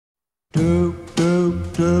Do do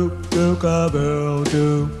do do cowbell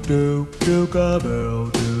do do do cowbell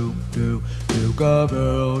do do do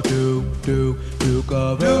cowbell do do do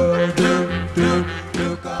cowbell do do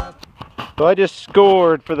do cowbell. So I just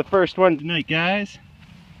scored for the first one tonight, guys.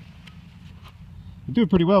 I'm doing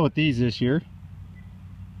pretty well with these this year.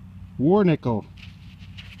 War nickel,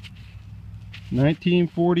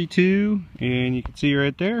 1942, and you can see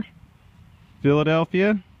right there,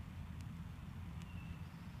 Philadelphia.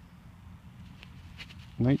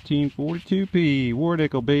 1942p, war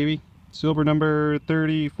nickel, baby. Silver number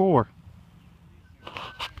 34.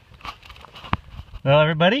 Well,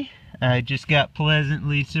 everybody, I just got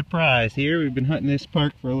pleasantly surprised here. We've been hunting this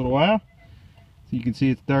park for a little while. So you can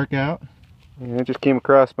see it's dark out. And I just came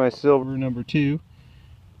across my silver number 2.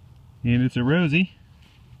 And it's a Rosie.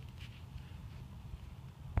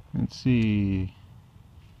 Let's see.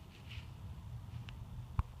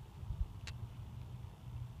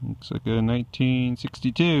 Looks like a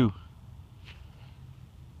 1962.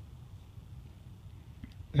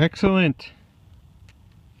 Excellent.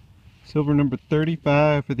 Silver number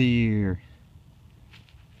 35 for the year.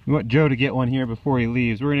 We want Joe to get one here before he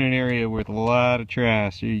leaves. We're in an area with a lot of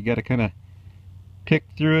trash, so you got to kind of pick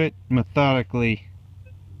through it methodically.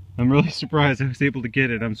 I'm really surprised I was able to get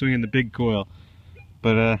it. I'm swinging the big coil,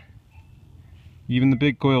 but even the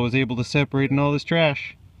big coil was able to separate in all this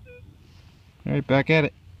trash. All right, back at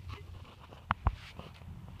it.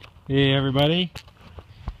 Hey everybody,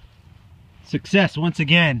 success once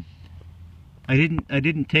again. I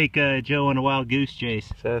didn't take Joe on a wild goose chase.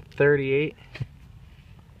 It's a 38D.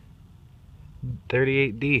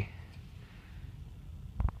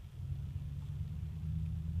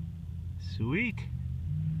 Sweet.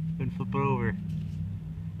 Go and flip it over.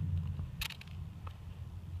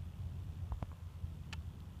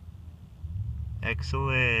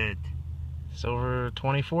 Excellent. Silver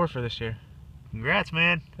 24 for this year. Congrats,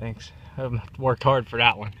 man. Thanks. I've worked hard for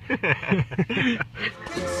that one. Hey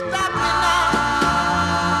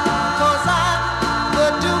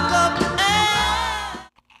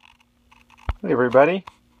everybody.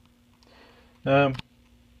 You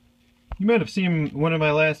might have seen one of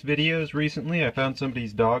my last videos recently. I found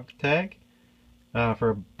somebody's dog tag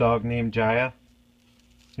for a dog named Jaya.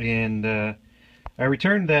 And I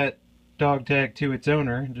returned that dog tag to its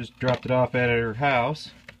owner and just dropped it off at her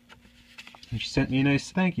house. And she sent me a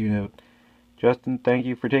nice thank you note. Justin, thank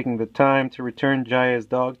you for taking the time to return Jaya's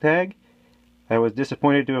dog tag. I was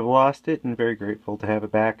disappointed to have lost it and very grateful to have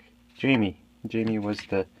it back. Jamie. Jamie was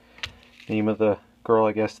the name of the girl,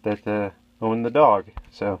 I guess, that owned the dog.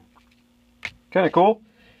 So, kind of cool.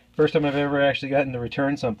 First time I've ever actually gotten to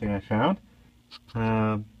return something I found.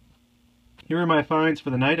 Here are my finds for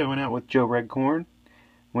the night. I went out with Joe Redcorn.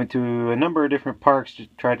 Went to a number of different parks,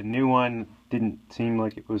 just tried a new one. Didn't seem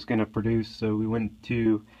like it was going to produce, so we went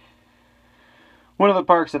to one of the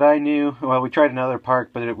parks that I knew. Well, we tried another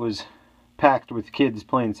park, but it was packed with kids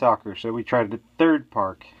playing soccer, so we tried the third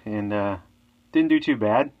park, and didn't do too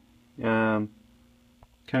bad. Kind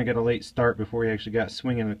of got a late start before we actually got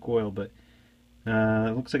swinging the coil, but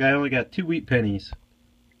it looks like I only got 2 wheat pennies.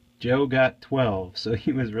 Joe got 12, so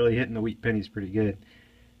he was really hitting the wheat pennies pretty good.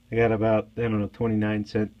 I got about, I don't know, 29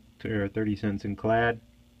 cents or 30 cents in clad.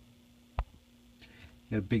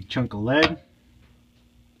 Got a big chunk of lead.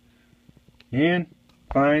 And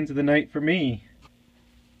finds of the night for me.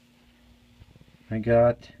 I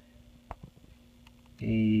got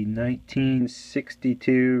a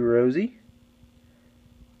 1962 Rosie.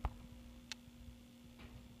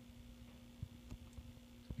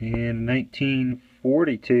 And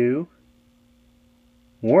 1942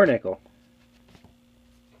 war nickel.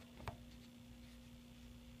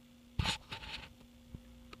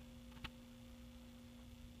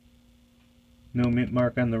 No mint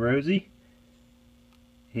mark on the Rosie.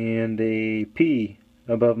 And a P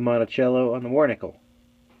above Monticello on the war nickel.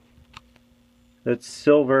 That's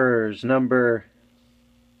silvers number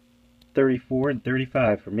 34 and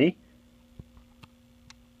 35 for me.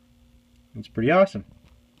 That's pretty awesome.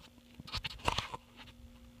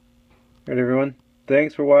 Alright everyone,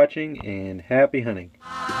 thanks for watching and happy hunting.